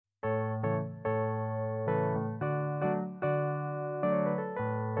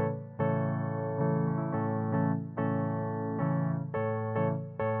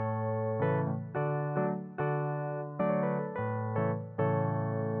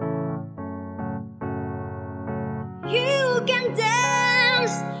can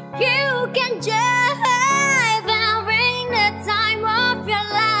dance, you can jive, having the time of your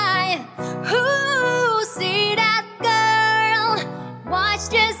life. Ooh, see that girl, watch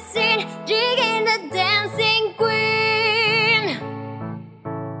the scene, digging the dancing queen.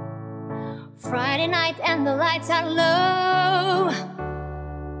 Friday night and the lights are low,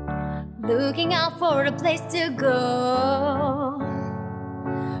 looking out for a place to go,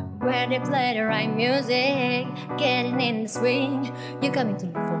 where they play the right music, getting in the swing. You're coming to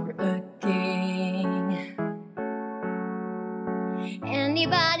look for a king.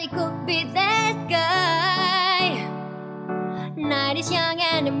 Anybody could be that guy. Night is young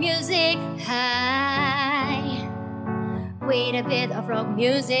and the music high. With a bit of rock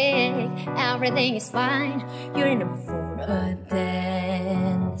music, everything is fine. You're in the mood for a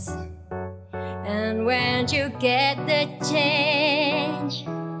dance. And when you get the change,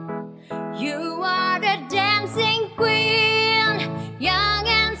 you are the dancing queen, young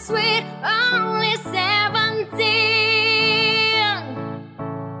and sweet, only 17.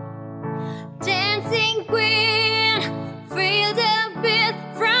 Dancing queen, feel the beat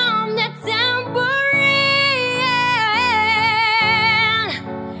from the tambourine.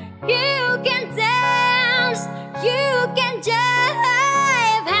 You can dance, you can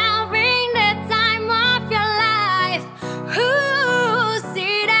jive, having the time of your life. Ooh,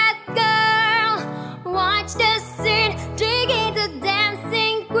 see that girl, watch the scene, digging the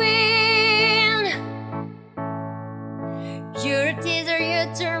dancing queen. You're a teaser, you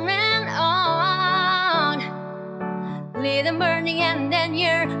turn on, leave them burning and then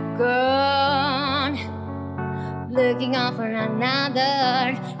you're gone. Looking out for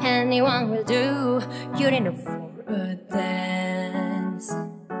another, anyone will do. You're in the for a dance.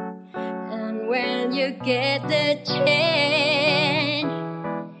 And when you get the chance,